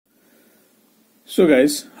So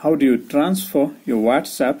guys, how do you transfer your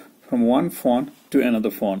WhatsApp from one phone to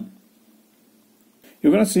another phone?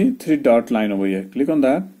 You're going to see three dot line over here. Click on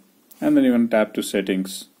that and then you're going to tap to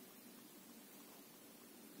settings.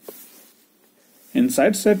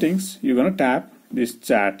 Inside settings, you're going to tap these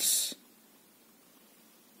chats.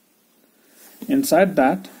 Inside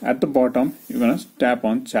that, at the bottom, you're going to tap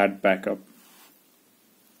on chat backup.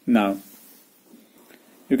 Now,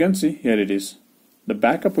 you can see here it is. The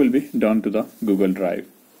backup will be done to the Google Drive.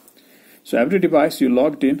 So every device you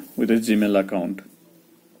logged in with a Gmail account.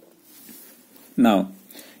 Now,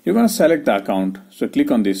 you're going to select the account. So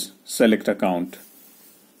click on this, select account.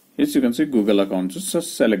 Yes, you can see Google account.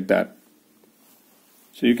 Just select that.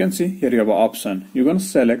 So you can see here you have an option. You're going to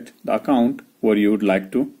select the account where you would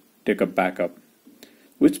like to take a backup.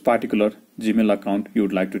 Which particular Gmail account you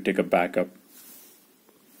would like to take a backup.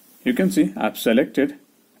 You can see I've selected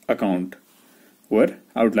account where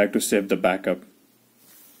I would like to save the backup.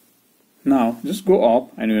 Now just go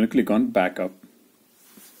up and you're going to click on backup.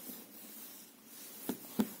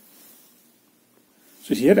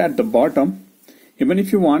 So here at the bottom, even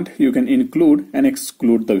if you want, you can include and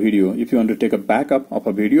exclude the video. If you want to take a backup of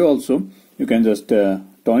a video also, you can just turn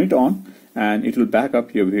it on and it will back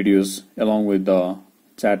up your videos along with the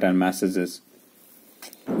chat and messages.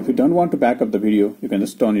 If you don't want to back up the video, you can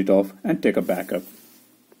just turn it off and take a backup.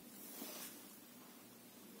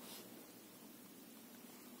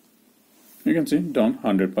 You can see done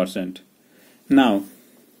 100%. Now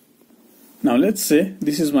let's say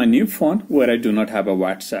this is my new phone where I do not have a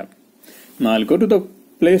WhatsApp. Now I'll go to the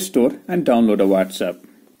Play Store and download a WhatsApp.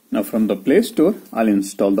 Now from the Play Store, I'll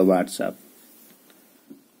install the WhatsApp.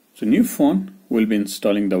 So new phone will be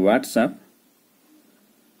installing the WhatsApp.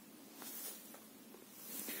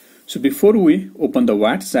 So before we open the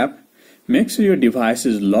WhatsApp, make sure your device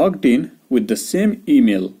is logged in with the same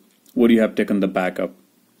email where you have taken the backup.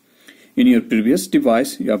 In your previous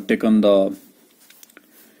device, you have taken the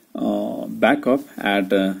backup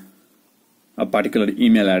at a particular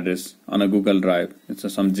email address on a Google Drive. It's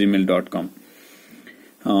some gmail.com,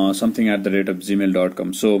 something at the rate of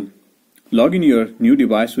gmail.com. So log in your new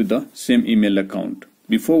device with the same email account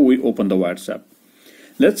before we open the WhatsApp.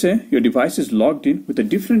 Let's say your device is logged in with a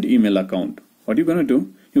different email account. What you're going to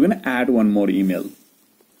do, you're going to add one more email.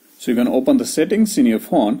 So you're going to open the settings in your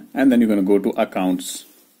phone and then you're going to go to accounts.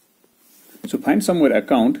 So find somewhere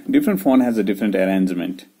account, different phone has a different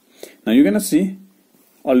arrangement. Now you're going to see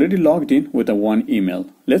already logged in with a one email.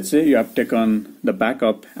 Let's say you have taken the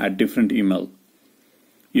backup at different email.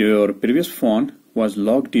 Your previous phone was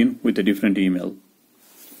logged in with a different email.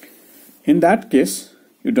 In that case,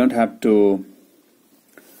 you don't have to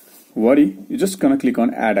worry. You're just going to click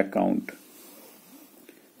on add account.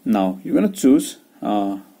 Now you're going to choose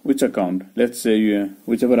which account. Let's say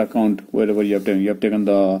whichever account, wherever you have taken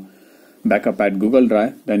the backup at Google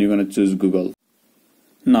Drive, then you're going to choose Google.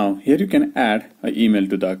 Now here you can add an email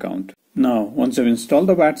to the account. Now once you've installed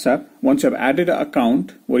the WhatsApp, once you have added an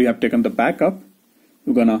account where you have taken the backup,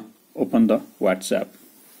 you're going to open the WhatsApp.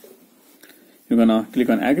 You're going to click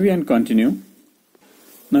on agree and continue.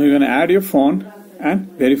 Now you're going to add your phone and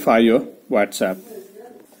verify your WhatsApp.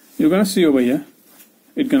 You're going to see over here,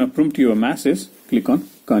 it's going to prompt you a message. Click on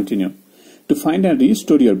continue. To find and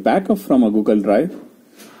restore your backup from a Google Drive,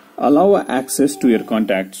 allow access to your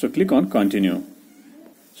contacts. So click on continue.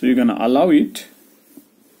 So you're going to allow it.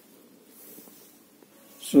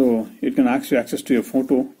 So it can ask you access to your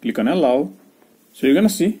photo. Click on allow. So you're going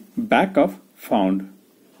to see backup found.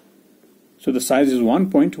 So the size is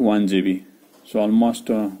 1.1 GB. So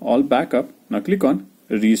almost all backup. Now click on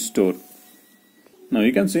restore. Now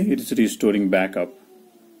you can see it is restoring backup.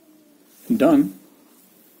 Done.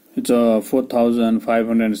 It's a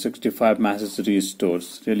 4,565 message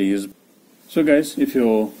restores. Really is. So guys, this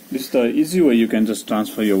is the easy way you can just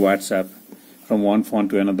transfer your WhatsApp from one phone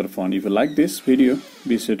to another phone. If you like this video,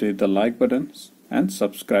 be sure to hit the like button and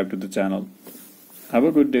subscribe to the channel. Have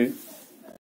a good day.